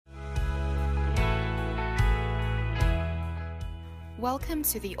Welcome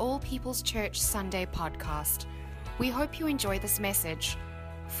to the All People's Church Sunday podcast. We hope you enjoy this message.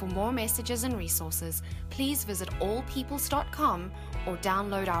 For more messages and resources, please visit allpeoples.com or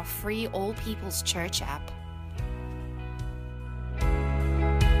download our free All People's Church app.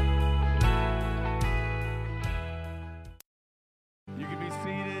 You can be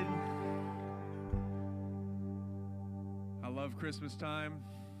seated. I love Christmas time.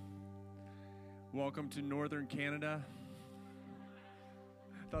 Welcome to Northern Canada.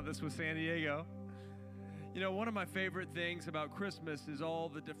 I thought this was San Diego. You know, one of my favorite things about Christmas is all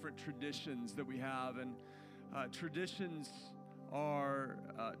the different traditions that we have. And traditions are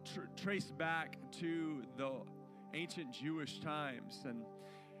traced back to the ancient Jewish times. And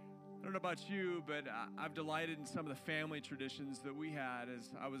I don't know about you, but I've delighted in some of the family traditions that we had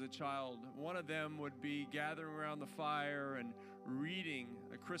as I was a child. One of them would be gathering around the fire and reading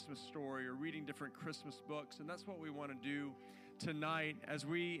a Christmas story or reading different Christmas books. And that's what we want to do tonight, as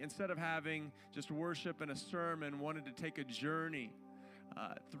we, instead of having just worship and a sermon, wanted to take a journey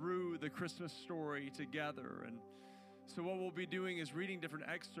through the Christmas story together. And so what we'll be doing is reading different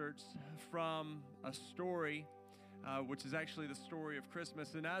excerpts from a story, which is actually the story of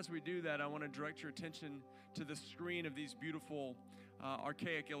Christmas. And as we do that, I want to direct your attention to the screen of these beautiful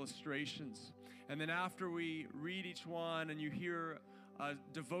archaic illustrations. And then after we read each one and you hear a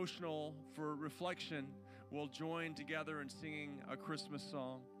devotional for reflection, we'll join together in singing a Christmas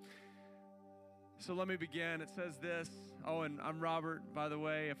song. So let me begin. It says this. Oh, and I'm Robert, by the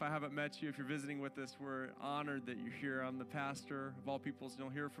way. If I haven't met you, if you're visiting with us, we're honored that you're here. I'm the pastor of All Peoples. You'll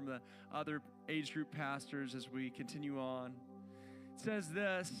hear from the other age group pastors as we continue on. It says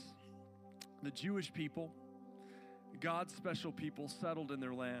this: the Jewish people, God's special people, settled in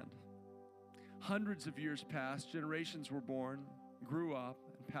their land. Hundreds of years passed, generations were born, grew up,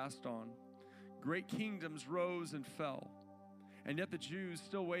 and passed on. Great kingdoms rose and fell, and yet the Jews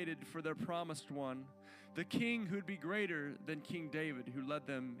still waited for their promised one, the king who'd be greater than King David, who led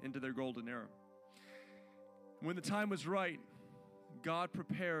them into their golden era. When the time was right, God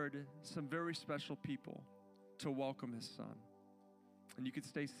prepared some very special people to welcome his son. And you could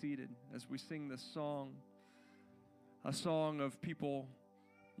stay seated as we sing this song, a song of people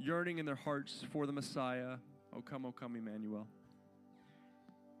yearning in their hearts for the Messiah. O come, Emmanuel.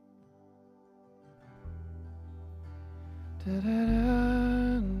 Da, da, da,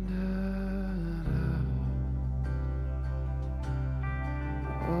 da, da.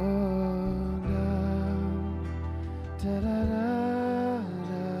 Oh, da, da, da, da, da.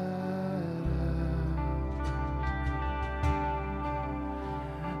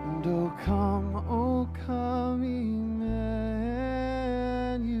 And oh come, Emmanuel,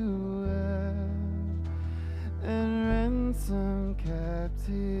 and ransom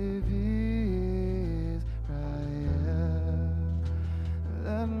captive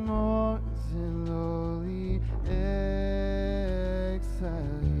that mourns in lowly exile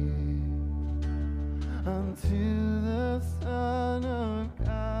unto the Son of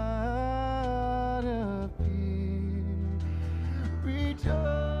God appear. Rejoice,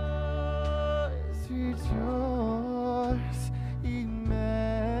 rejoice, Emmanuel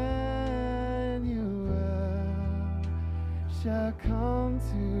shall come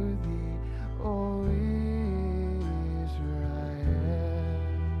to thee, O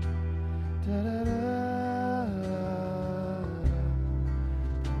da, da, da.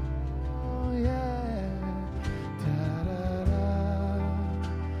 Oh, yeah. Da, da, da.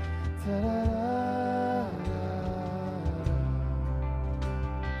 Da, da, da.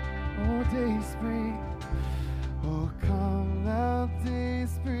 Oh, day spring. Oh, come thou day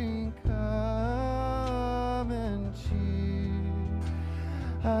spring, come and cheer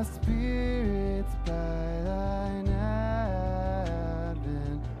our spirits by thine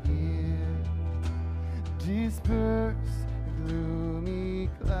advent here. Disperse the gloomy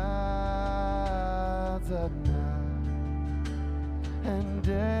clouds of night, and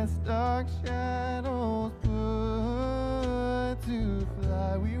death's dark shadows put to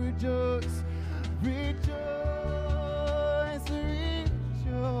fly. We rejoice, rejoice,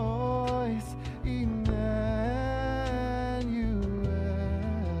 rejoice, Emmanuel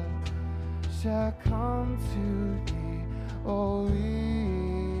shall come to thee, O Israel.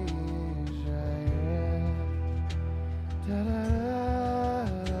 Da, da,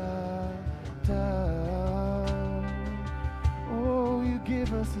 da, da, da. Oh, you give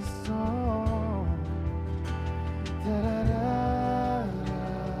us a song. Da, da, da, da.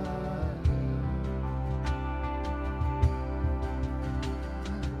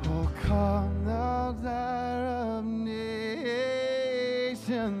 Oh, come thou desire of nations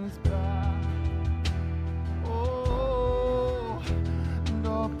by. Oh,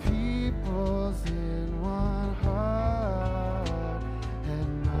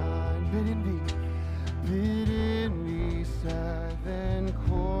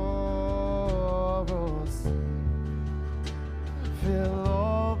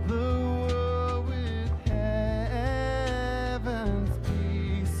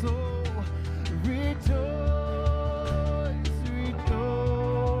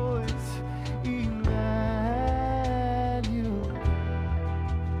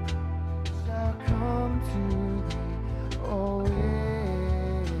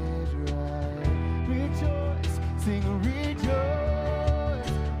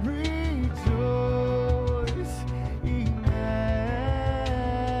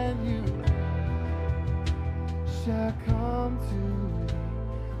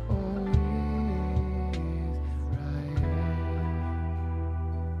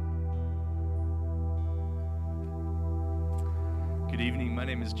 Good evening. My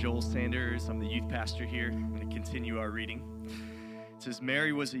name is Joel Sanders. I'm the youth pastor here. I'm going to continue our reading. It says,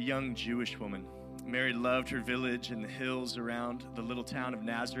 Mary was a young Jewish woman. Mary loved her village and the hills around the little town of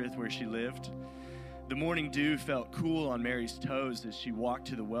Nazareth where she lived. The morning dew felt cool on Mary's toes as she walked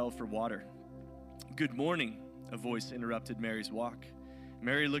to the well for water. Good morning, a voice interrupted Mary's walk.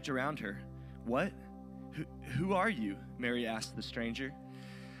 Mary looked around her. What? Who are you? Mary asked the stranger.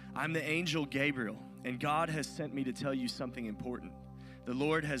 I'm the angel Gabriel, and God has sent me to tell you something important. The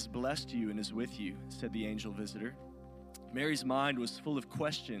Lord has blessed you and is with you, said the angel visitor. Mary's mind was full of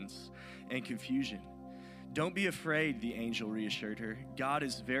questions and confusion. Don't be afraid, the angel reassured her. God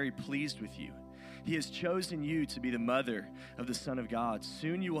is very pleased with you. He has chosen you to be the mother of the Son of God.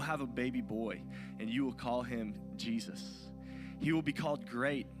 Soon you will have a baby boy, and you will call him Jesus. He will be called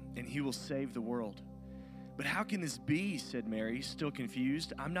Great, and he will save the world. But how can this be, said Mary, still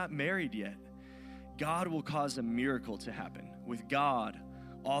confused. I'm not married yet. God will cause a miracle to happen. With God,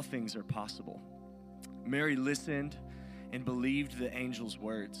 all things are possible. Mary listened and believed the angel's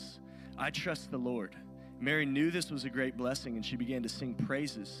words. I trust the Lord. Mary knew this was a great blessing, and she began to sing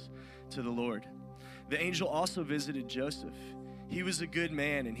praises to the Lord. The angel also visited Joseph. He was a good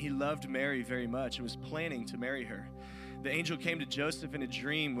man, and he loved Mary very much and was planning to marry her. The angel came to Joseph in a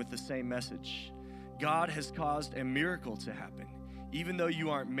dream with the same message. God has caused a miracle to happen. Even though you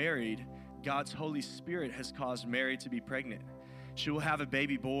aren't married, God's Holy Spirit has caused Mary to be pregnant. She will have a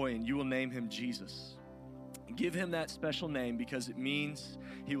baby boy, and you will name him Jesus. Give him that special name because it means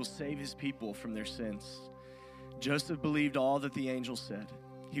he will save his people from their sins. Joseph believed all that the angel said.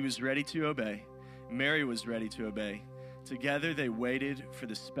 He was ready to obey. Mary was ready to obey. Together they waited for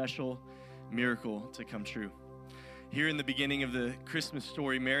the special miracle to come true. Here in the beginning of the Christmas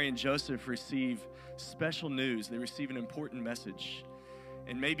story, Mary and Joseph receive special news. They receive an important message.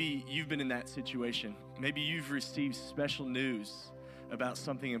 And maybe you've been in that situation. Maybe you've received special news about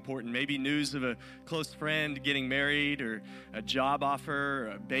something important. Maybe news of a close friend getting married, or a job offer,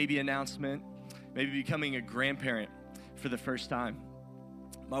 or a baby announcement. Maybe becoming a grandparent for the first time.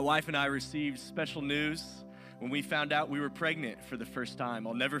 My wife and I received special news when we found out we were pregnant for the first time.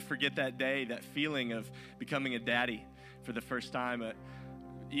 I'll never forget that day, that feeling of becoming a daddy for the first time.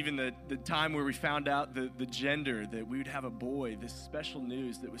 Even the time where we found out the gender, that we would have a boy, this special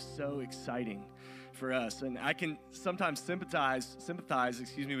news that was so exciting for us. And I can sometimes sympathize,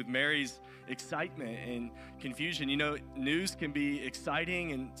 with Mary's excitement and confusion. You know, news can be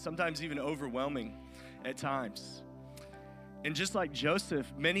exciting and sometimes even overwhelming at times. And just like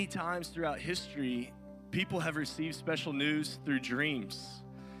Joseph, many times throughout history, people have received special news through dreams.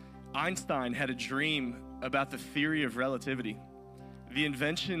 Einstein had a dream about the theory of relativity. The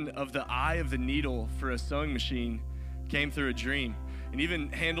invention of the eye of the needle for a sewing machine came through a dream. And even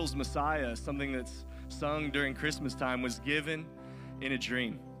Handel's Messiah, something that's sung during Christmas time, was given in a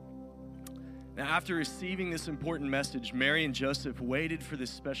dream. Now, after receiving this important message, Mary and Joseph waited for this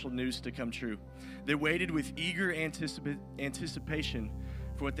special news to come true. They waited with eager anticipation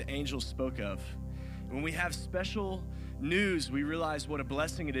for what the angel spoke of. And when we have special news, we realize what a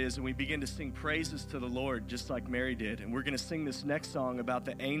blessing it is, and we begin to sing praises to the Lord, just like Mary did. And we're going to sing this next song about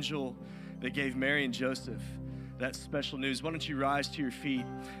the angel that gave Mary and Joseph that special news. Why don't you rise to your feet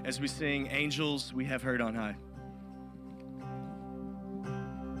as we sing Angels We Have Heard on High.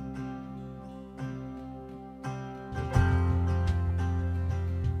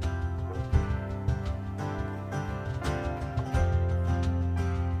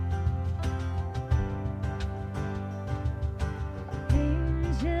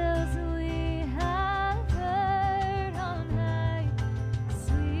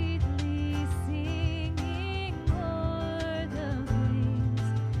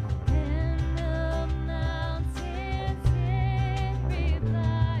 Mountains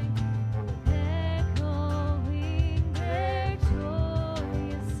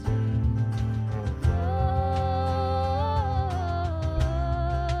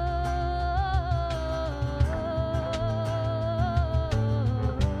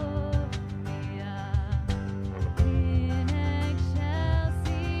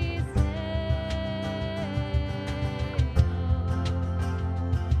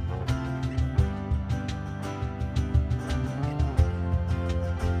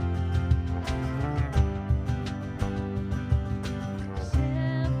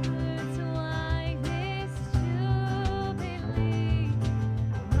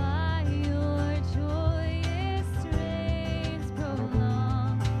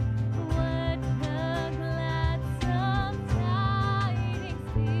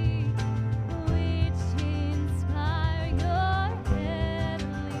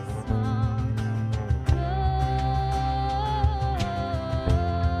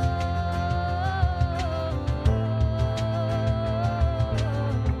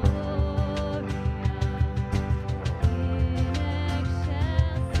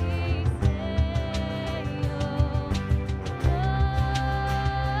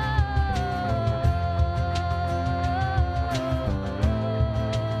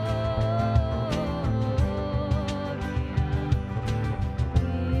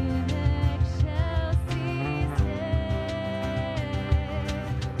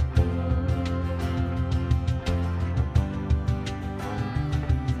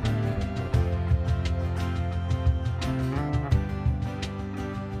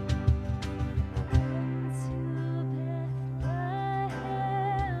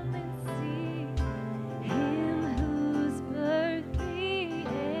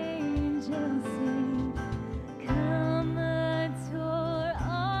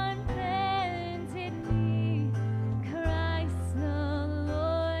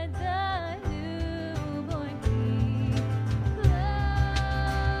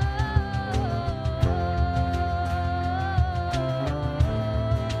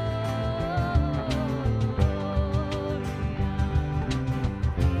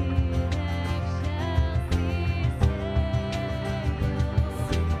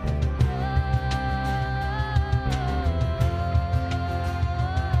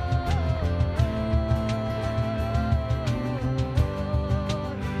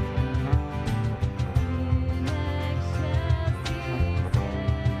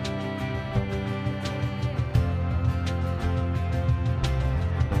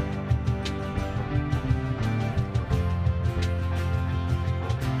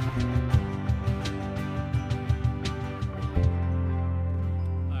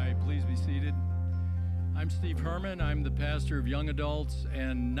pastor of young adults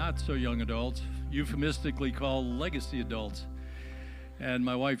and not so young adults, euphemistically called legacy adults. And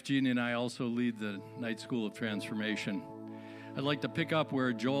my wife Jeannie and I also lead the Night School of Transformation. I'd like to pick up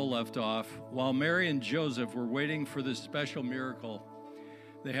where Joel left off. While Mary and Joseph were waiting for this special miracle,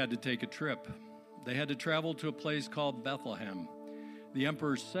 they had to take a trip. They had to travel to a place called Bethlehem. The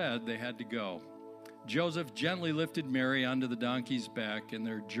emperor said they had to go. Joseph gently lifted Mary onto the donkey's back, and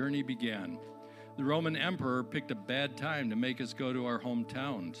their journey began. The Roman emperor picked a bad time to make us go to our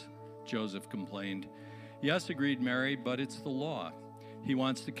hometowns, Joseph complained. Yes, agreed Mary, but it's the law. He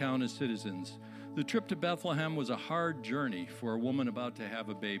wants to count as citizens. The trip to Bethlehem was a hard journey for a woman about to have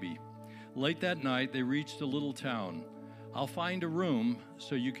a baby. Late that night, they reached a little town. I'll find a room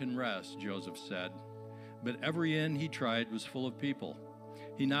so you can rest, Joseph said. But every inn he tried was full of people.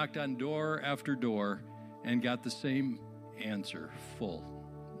 He knocked on door after door and got the same answer, full.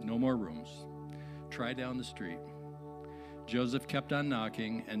 No more rooms. Try down the street. Joseph kept on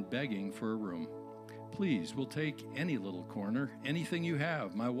knocking and begging for a room. Please, we'll take any little corner, anything you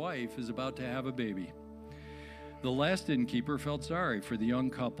have. My wife is about to have a baby. The last innkeeper felt sorry for the young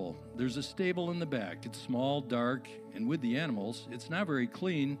couple. There's a stable in the back. It's small, dark, and with the animals, it's not very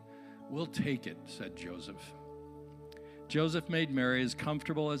clean. We'll take it, said Joseph. Joseph made Mary as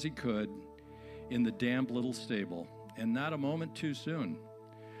comfortable as he could in the damp little stable, and not a moment too soon.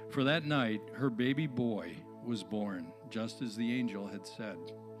 For that night, her baby boy was born, just as the angel had said.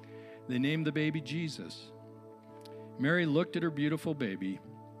 They named the baby Jesus. Mary looked at her beautiful baby,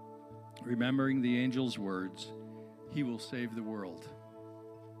 remembering the angel's words, "He will save the world."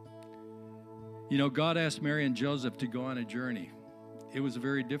 You know, God asked Mary and Joseph to go on a journey. It was a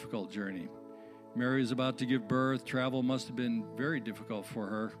very difficult journey. Mary was about to give birth. Travel must have been very difficult for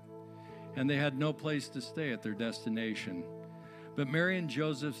her, and they had no place to stay at their destination. But Mary and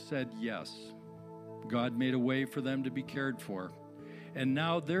Joseph said yes. God made a way for them to be cared for. And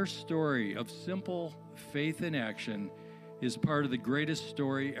now their story of simple faith in action is part of the greatest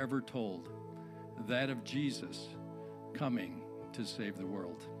story ever told, that of Jesus coming to save the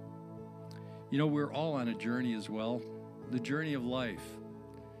world. You know, we're all on a journey as well, the journey of life.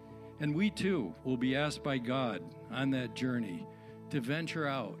 And we too will be asked by God on that journey to venture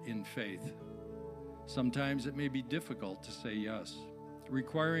out in faith. Sometimes it may be difficult to say yes,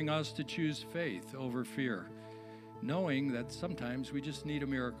 requiring us to choose faith over fear, knowing that sometimes we just need a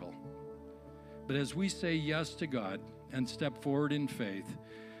miracle. But as we say yes to God and step forward in faith,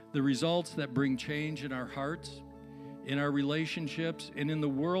 the results that bring change in our hearts, in our relationships, and in the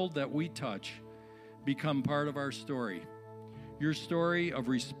world that we touch become part of our story. Your story of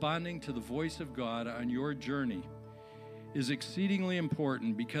responding to the voice of God on your journey is exceedingly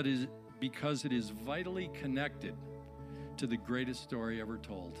important because it is vitally connected to the greatest story ever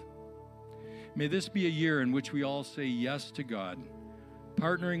told. May this be a year in which we all say yes to God,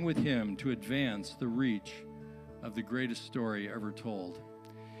 partnering with Him to advance the reach of the greatest story ever told.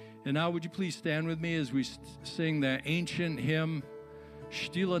 And now would you please stand with me as we sing that ancient hymn,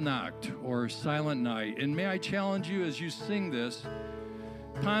 Stille Nacht, or Silent Night. And may I challenge you as you sing this,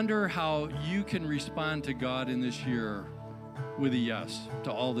 ponder how you can respond to God in this year with a yes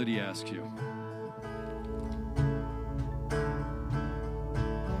to all that He asks you.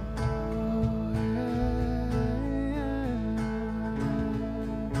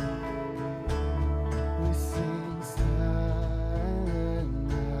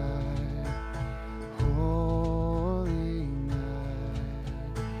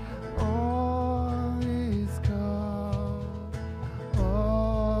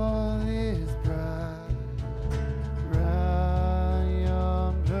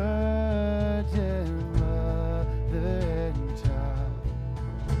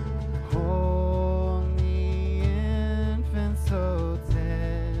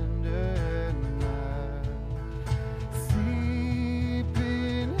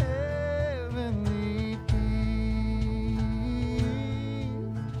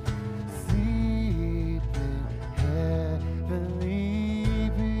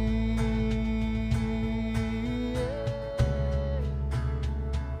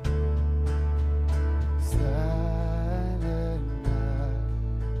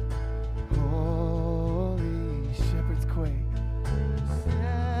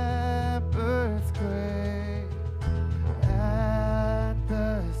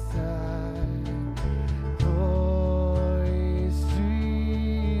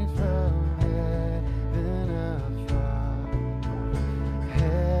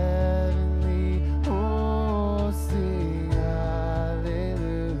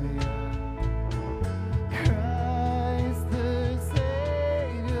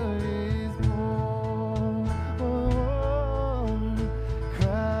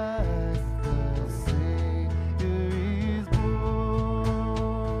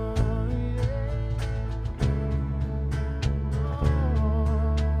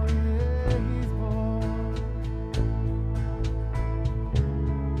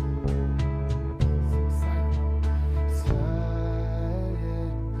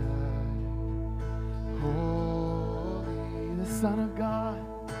 Son of God,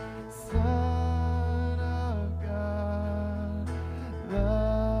 Son of God,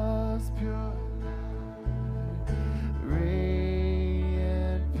 love's pure light,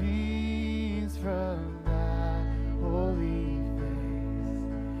 radiant peace from thy holy face,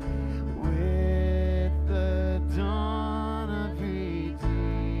 with the dawn of redeeming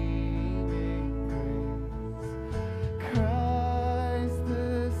grace, Christ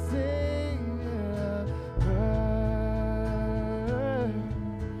the Savior of earth,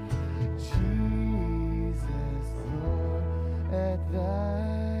 Jesus, Lord, at thy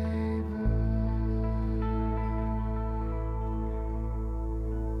birth.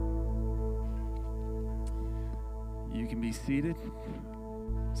 You can be seated.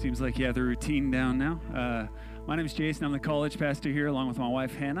 Seems like you have the routine down now. My name is Jason. I'm the college pastor here along with my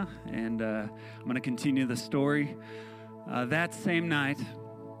wife, Hannah, and I'm going to continue the story. That same night,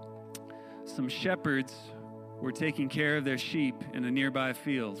 some shepherds were taking care of their sheep in a nearby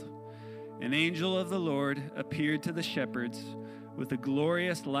field. An angel of the Lord appeared to the shepherds with a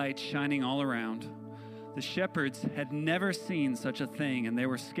glorious light shining all around. The shepherds had never seen such a thing, and they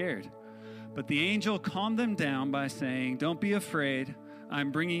were scared. But the angel calmed them down by saying, "Don't be afraid.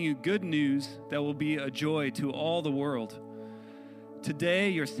 I'm bringing you good news that will be a joy to all the world. Today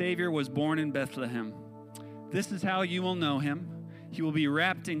your Savior was born in Bethlehem. This is how you will know him. He will be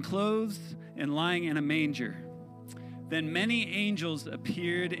wrapped in clothes and lying in a manger." Then many angels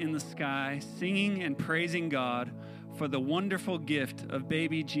appeared in the sky, singing and praising God for the wonderful gift of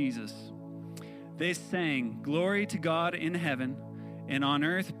baby Jesus. They sang, "Glory to God in heaven, and on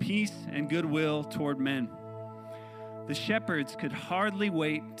earth peace and goodwill toward men." The shepherds could hardly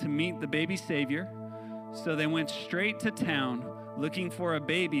wait to meet the baby Savior, so they went straight to town looking for a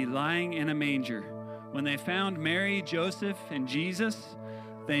baby lying in a manger. When they found Mary, Joseph, and Jesus,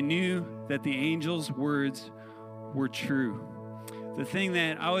 they knew that the angel's words were true. The thing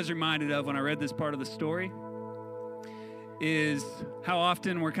that I was reminded of when I read this part of the story is how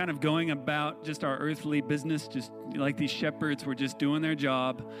often we're kind of going about just our earthly business, just like these shepherds were just doing their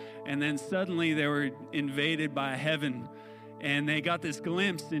job, and then suddenly they were invaded by heaven, and they got this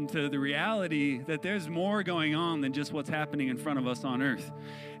glimpse into the reality that there's more going on than just what's happening in front of us on earth.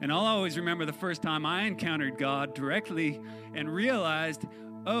 And I'll always remember the first time I encountered God directly and realized,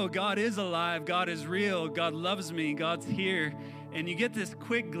 oh, God is alive, God is real, God loves me, God's here. And you get this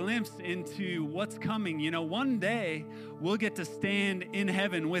quick glimpse into what's coming. You know, one day we'll get to stand in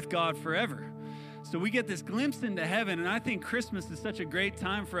heaven with God forever. So we get this glimpse into heaven, and I think Christmas is such a great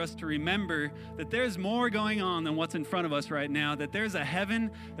time for us to remember that there's more going on than what's in front of us right now, that there's a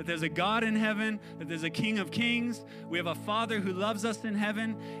heaven, that there's a God in heaven, that there's a King of Kings. We have a Father who loves us in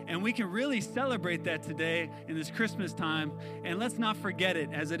heaven, and we can really celebrate that today in this Christmas time, and let's not forget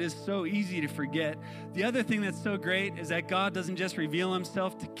it, as it is so easy to forget. The other thing that's so great is that God doesn't just reveal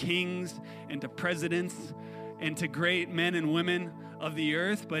himself to kings and to presidents and to great men and women of the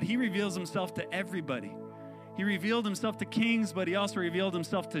earth, but he reveals himself to everybody. He revealed himself to kings, but he also revealed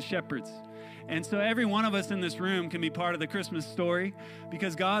himself to shepherds. And so every one of us in this room can be part of the Christmas story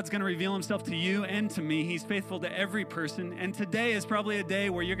because God's going to reveal himself to you and to me. He's faithful to every person. And today is probably a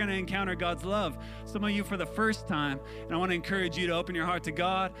day where you're going to encounter God's love. Some of you for the first time. And I want to encourage you to open your heart to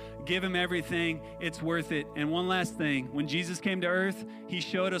God, give him everything. It's worth it. And one last thing, when Jesus came to earth, he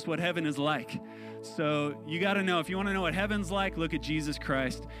showed us what heaven is like. So you got to know, if you want to know what heaven's like, look at Jesus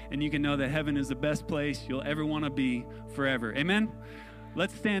Christ, and you can know that heaven is the best place you'll ever want to be forever. Amen?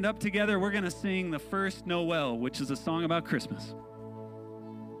 Let's stand up together. We're going to sing the first Noel, which is a song about Christmas.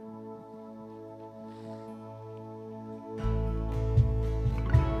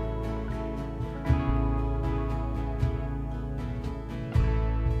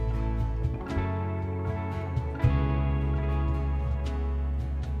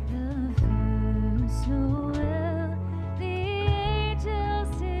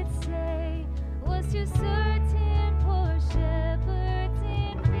 Shepherds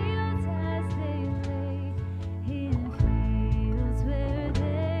in fields as they lay in fields.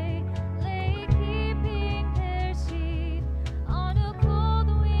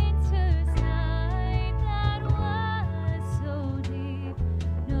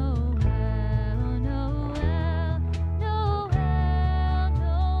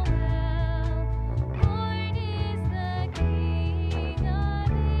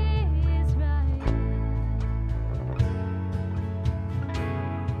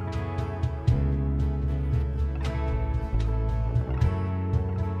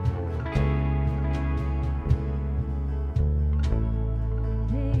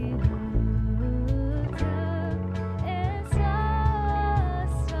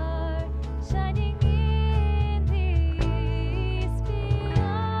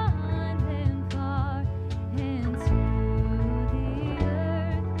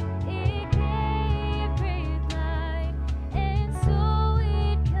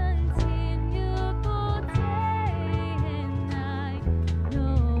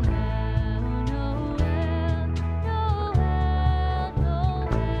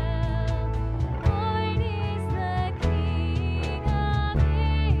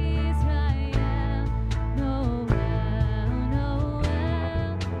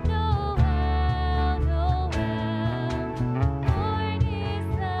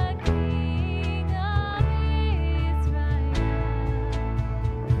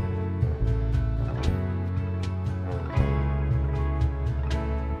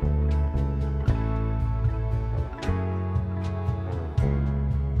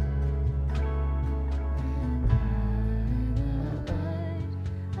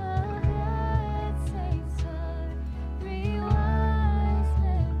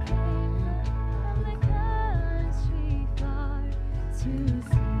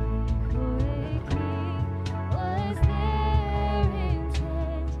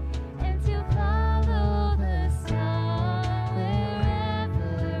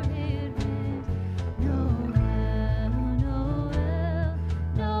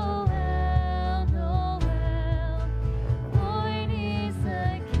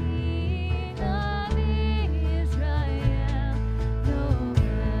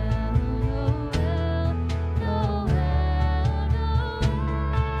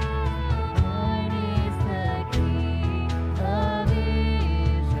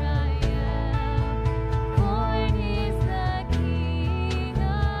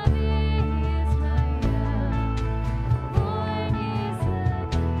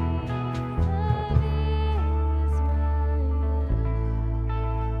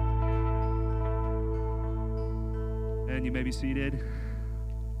 And you may be seated.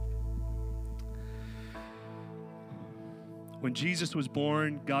 When Jesus was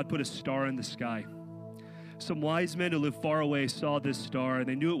born, God put a star in the sky. Some wise men who lived far away saw this star, and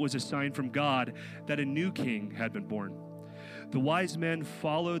they knew it was a sign from God that a new king had been born. The wise men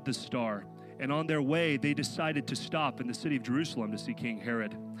followed the star, and on their way, they decided to stop in the city of Jerusalem to see King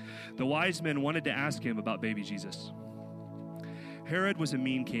Herod. The wise men wanted to ask him about baby Jesus. Herod was a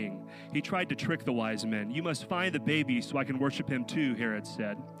mean king. He tried to trick the wise men. "You must find the baby so I can worship him too," Herod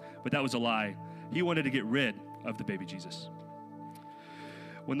said. But that was a lie. He wanted to get rid of the baby Jesus.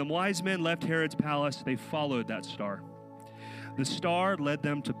 When the wise men left Herod's palace, they followed that star. The star led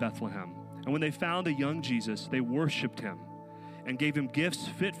them to Bethlehem. And when they found the young Jesus, they worshiped him and gave him gifts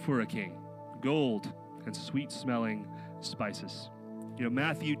fit for a king, gold and sweet-smelling spices.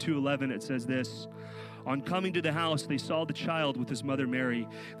 Matthew 2:11, it says this, "On coming to the house, they saw the child with his mother Mary.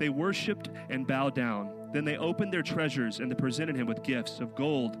 They worshiped and bowed down. Then they opened their treasures and they presented him with gifts of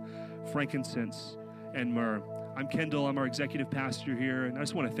gold, frankincense, and myrrh." I'm Kendall. I'm our executive pastor here, and I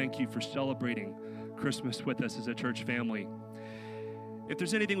just want to thank you for celebrating Christmas with us as a church family. If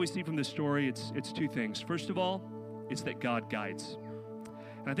there's anything we see from this story, it's two things. First of all, it's that God guides.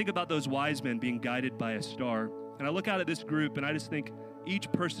 And I think about those wise men being guided by a star, and I look out at this group, and I just think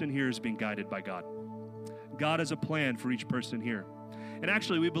each person here is being guided by God. God has a plan for each person here. And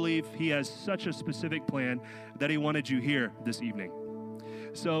actually, we believe he has such a specific plan that he wanted you here this evening.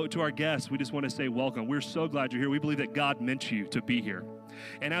 So to our guests, we just want to say welcome. We're so glad you're here. We believe that God meant you to be here.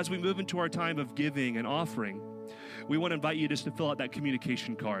 And as we move into our time of giving and offering, we want to invite you just to fill out that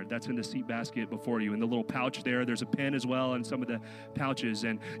communication card. That's in the seat basket before you. In the little pouch there's a pen as well in some of the pouches.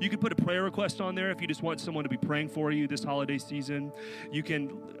 And you can put a prayer request on there if you just want someone to be praying for you this holiday season. You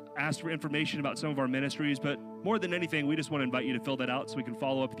can ask for information about some of our ministries. But more than anything, we just want to invite you to fill that out so we can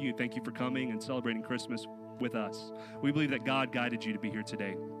follow up with you. Thank you for coming and celebrating Christmas with us. We believe that God guided you to be here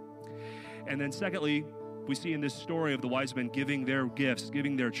today. And then secondly, we see in this story of the wise men giving their gifts,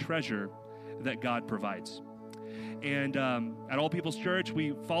 giving their treasure that God provides. And at All People's Church,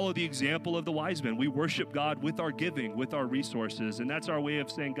 we follow the example of the wise men. We worship God with our giving, with our resources. And that's our way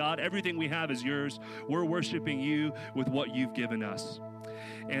of saying, God, everything we have is yours. We're worshiping you with what you've given us.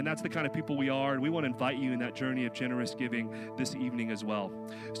 And that's the kind of people we are, and we want to invite you in that journey of generous giving this evening as well.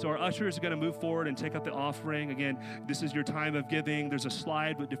 So our ushers are going to move forward and take up the offering. Again, this is your time of giving. There's a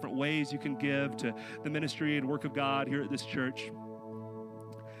slide with different ways you can give to the ministry and work of God here at this church.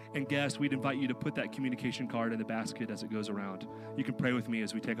 And guests, we'd invite you to put that communication card in the basket as it goes around. You can pray with me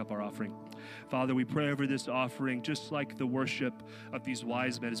as we take up our offering. Father, we pray over this offering, just like the worship of these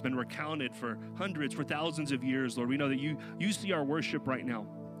wise men has been recounted for hundreds, for thousands of years, Lord. We know that you see our worship right now.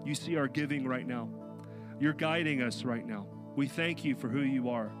 You see our giving right now. You're guiding us right now. We thank you for who you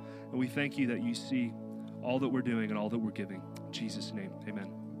are, and we thank you that you see all that we're doing and all that we're giving. In Jesus' name,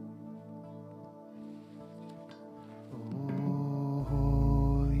 amen.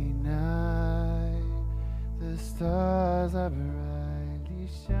 The stars are brightly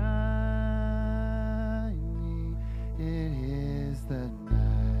shining. It is the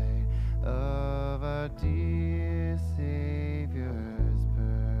night of our dear Savior's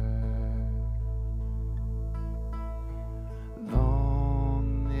birth.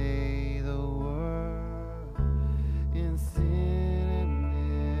 Long lay the world in sin and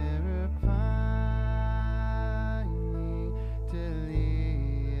error pining till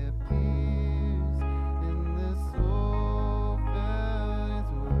he appears and the soul felt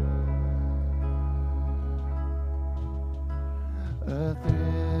its worth.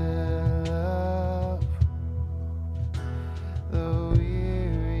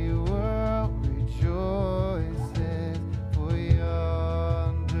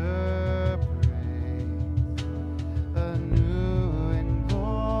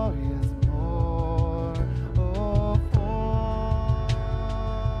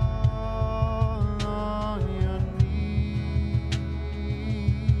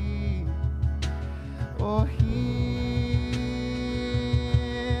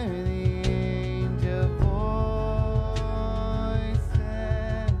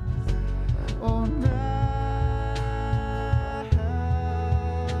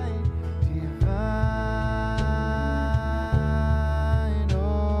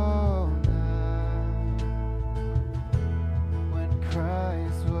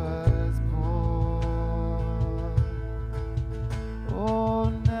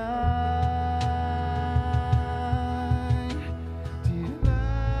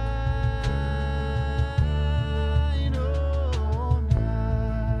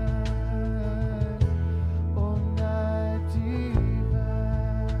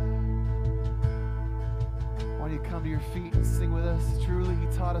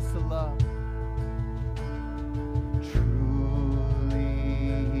 to love. Truly,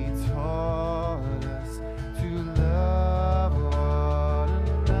 He taught us to love one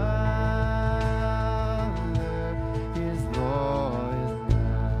another. His law is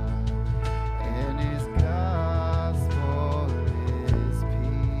love, and His gospel is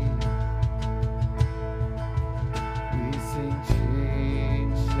peace. We sing,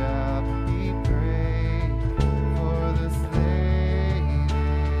 chains shall be break, for the slave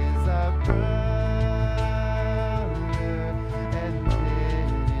is our brother, and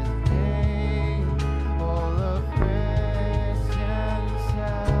in His name all oppression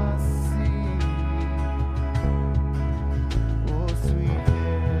shall cease. Oh, sweet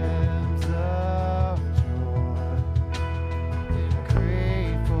hymns of joy, in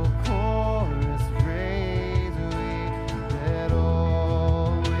grateful chorus raise we, that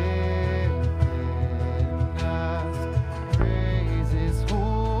all within us praise His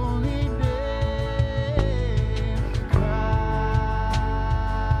holy name.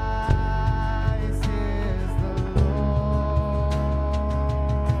 Christ is the Lord,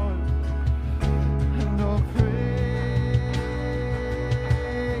 and oh, praise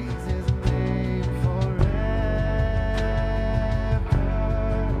His name forever.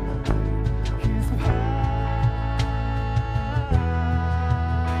 His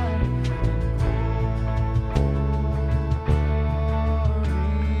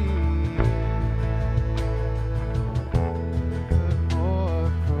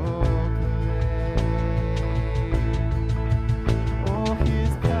oh,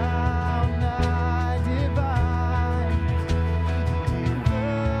 His power night divine,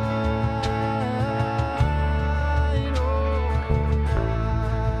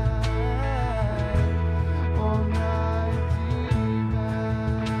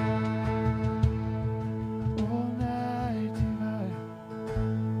 all night divine.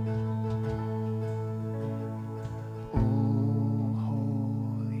 Oh,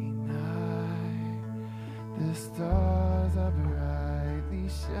 holy night, the stars are brightly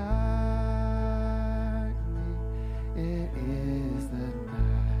shining. It is the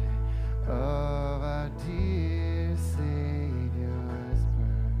night of our dear Savior's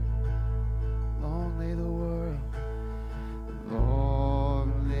birth. Long lay the world, long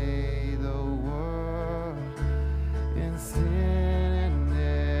lay the world in sin and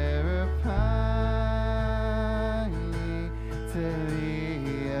error pining, till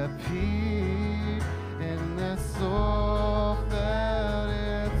He appeared, and the soul felt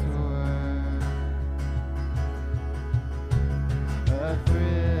its worth. A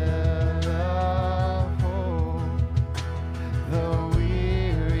thrill of hope, the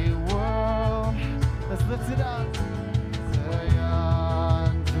weary world. Let's lift it up. To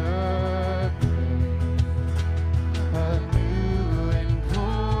yonder place, a new and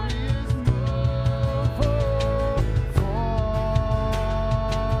glorious hope. Fall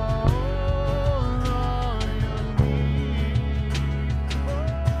on your knees.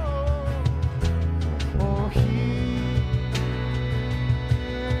 Oh, hear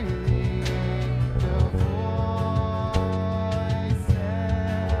the angel voices.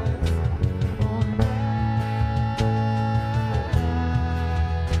 Oh, night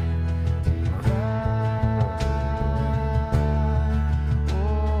divine.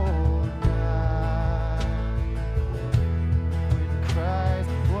 Oh, night when Christ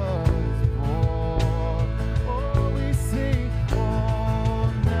was born. Oh, we sing all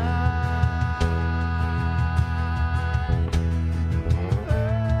night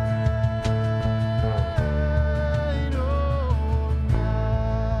divine.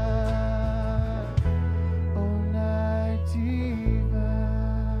 Oh, night divine.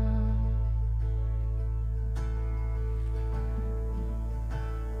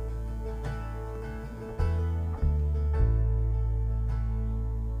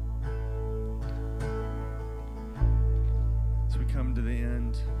 As we come to the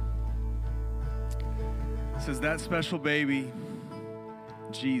end, it says that special baby,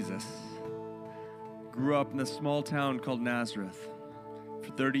 Jesus, grew up in a small town called Nazareth.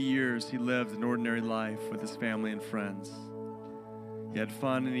 For 30 years, he lived an ordinary life with his family and friends. He had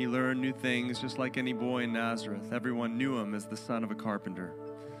fun and he learned new things just like any boy in Nazareth. Everyone knew him as the son of a carpenter.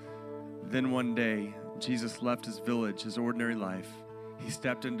 Then one day, Jesus left his village, his ordinary life. He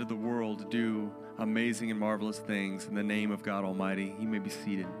stepped into the world to do amazing and marvelous things in the name of God Almighty. He may be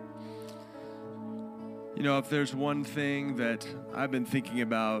seated. You know, if there's one thing that I've been thinking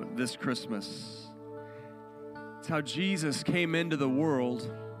about this Christmas, it's how Jesus came into the world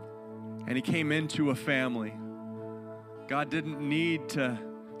and he came into a family. God didn't need to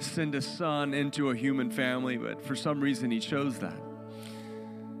send a son into a human family, but for some reason he chose that.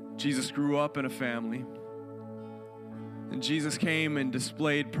 Jesus grew up in a family. And Jesus came and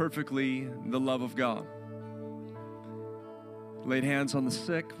displayed perfectly the love of God. Laid hands on the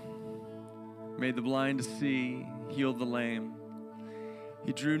sick, made the blind to see, healed the lame.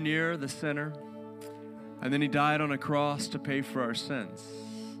 He drew near the sinner, and then he died on a cross to pay for our sins.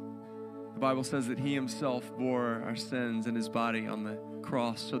 The Bible says that he himself bore our sins in his body on the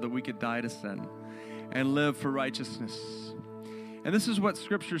cross so that we could die to sin and live for righteousness. And this is what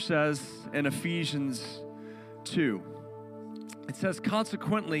Scripture says in Ephesians 2. It says,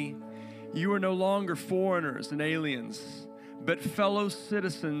 consequently, you are no longer foreigners and aliens, but fellow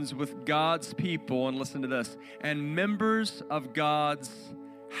citizens with God's people, and listen to this, and members of God's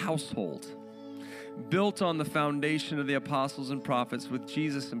household, built on the foundation of the apostles and prophets, with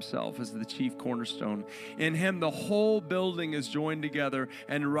Jesus himself as the chief cornerstone. In him, the whole building is joined together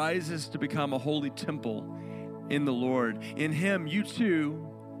and rises to become a holy temple in the Lord. In him, you too,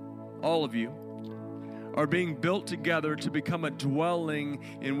 all of you, are being built together to become a dwelling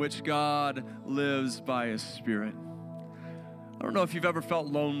in which God lives by his Spirit. I don't know if you've ever felt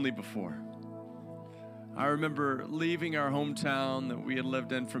lonely before. I remember leaving our hometown that we had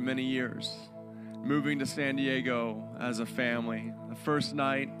lived in for many years, moving to San Diego as a family. The first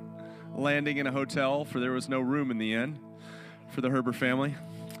night, landing in a hotel, for there was no room in the inn for the Herber family.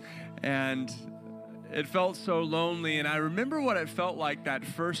 And it felt so lonely. And I remember what it felt like that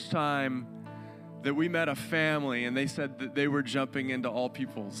first time that we met a family, and they said that they were jumping into All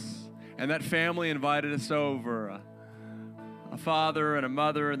Peoples. And that family invited us over, a father and a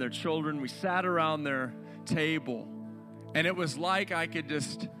mother and their children. We sat around their table, and it was like I could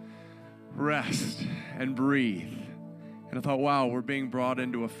just rest and breathe. And I thought, wow, we're being brought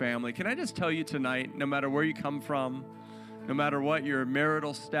into a family. Can I just tell you tonight, no matter where you come from, no matter what your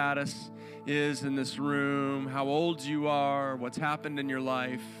marital status is in this room, how old you are, what's happened in your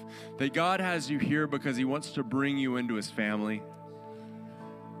life, that God has you here because he wants to bring you into his family.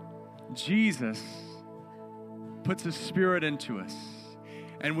 Jesus puts his Spirit into us,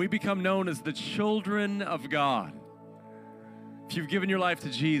 and we become known as the children of God. If you've given your life to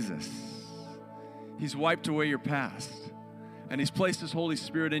Jesus, he's wiped away your past, and he's placed his Holy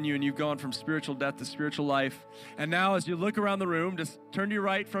Spirit in you, and you've gone from spiritual death to spiritual life. And now as you look around the room, just turn to your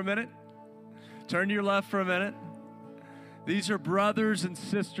right for a minute, turn to your left for a minute. These are brothers and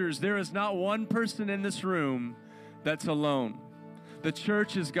sisters. There is not one person in this room that's alone. The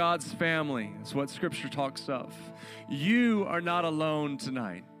church is God's family. It's what Scripture talks of. You are not alone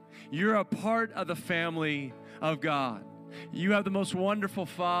tonight. You're a part of the family of God. You have the most wonderful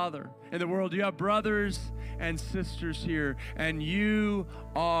Father in the world. You have brothers and sisters here, and you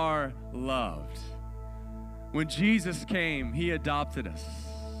are loved. When Jesus came, he adopted us,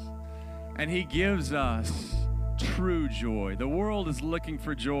 and he gives us true joy. The world is looking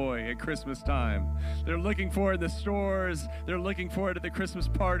for joy at Christmas time. They're looking for it in the stores. They're looking for it at the Christmas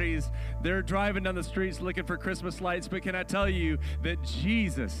parties. They're driving down the streets looking for Christmas lights. But can I tell you that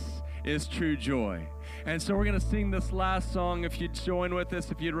Jesus is true joy? And so we're going to sing this last song. If you'd join with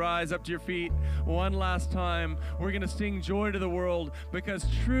us, if you'd rise up to your feet one last time, we're going to sing Joy to the World, because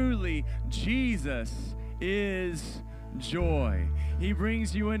truly Jesus is joy. He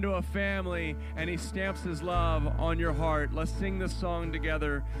brings you into a family, and he stamps his love on your heart. Let's sing this song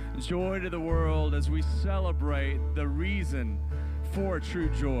together, Joy to the World, as we celebrate the reason for true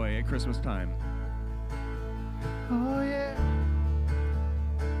joy at Christmas time. Oh yeah.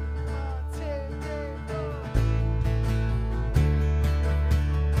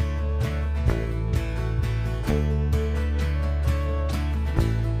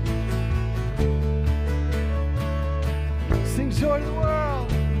 Sing joy to the world.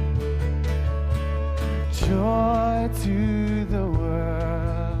 Joy to the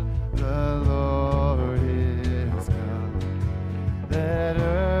world, the Lord is come. Let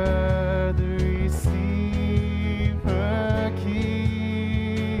earth receive her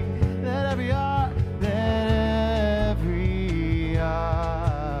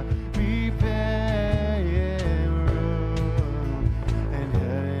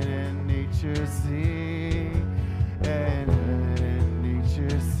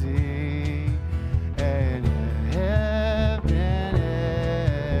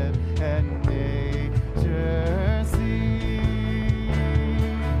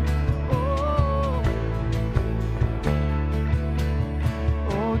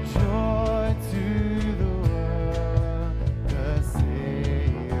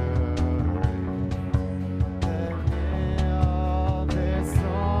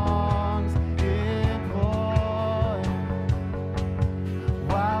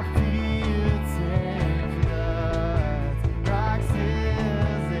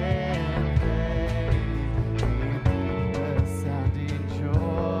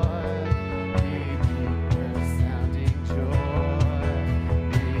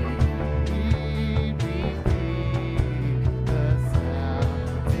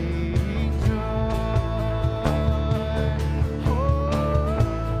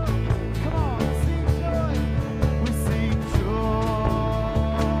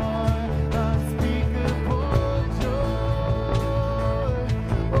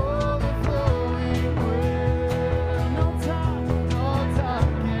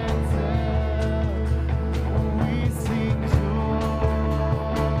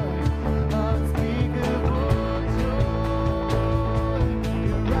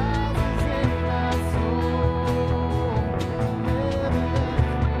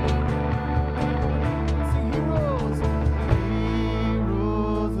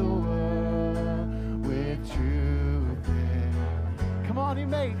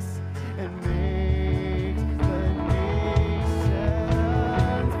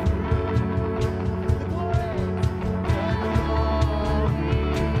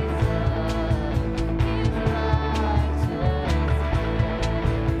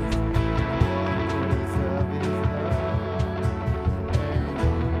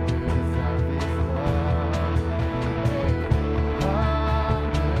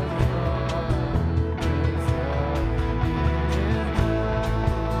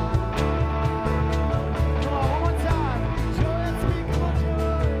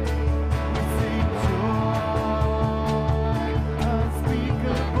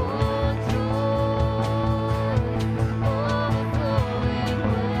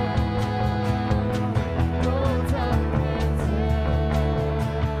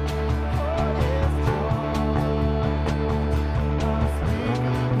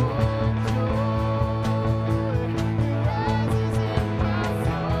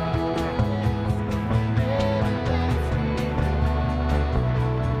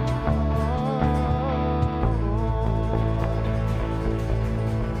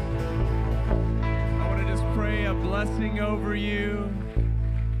over you.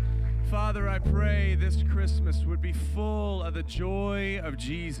 Father, I pray this Christmas would be full of the joy of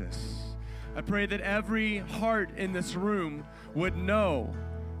Jesus. I pray that every heart in this room would know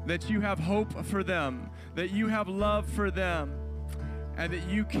that you have hope for them, that you have love for them, and that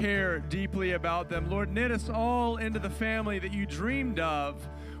you care deeply about them. Lord, knit us all into the family that you dreamed of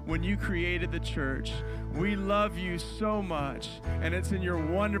when you created the church. We love you so much, and it's in your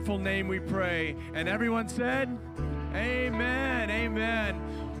wonderful name we pray. And everyone said, amen,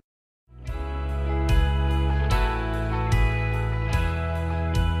 amen.